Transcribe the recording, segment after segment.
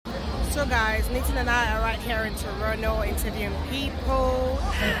So guys, Nathan and I are right here in Toronto interviewing people,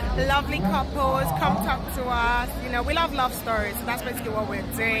 lovely couples, come talk to us. You know, we love love stories, so that's basically what we're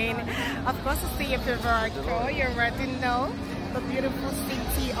doing. Of course, to see your favorite girl, you already know, the beautiful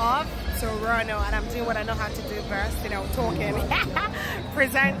city of Toronto, and I'm doing what I know how to do best, you know, talking,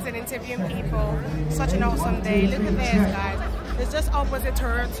 presenting, interviewing people. Such an awesome day. Look at this, guys. It's just opposite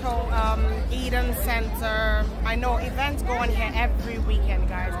Toronto Eden Center. I know events go on here every weekend,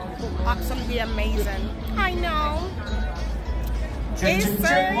 guys. Absolutely amazing. I know. Is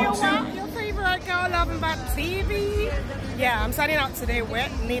your favorite girl loving back TV? Yeah, I'm signing out today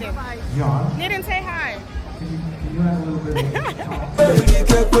with Nidin. Nidin, say hi. Can you add a little bit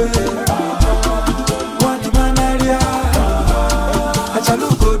of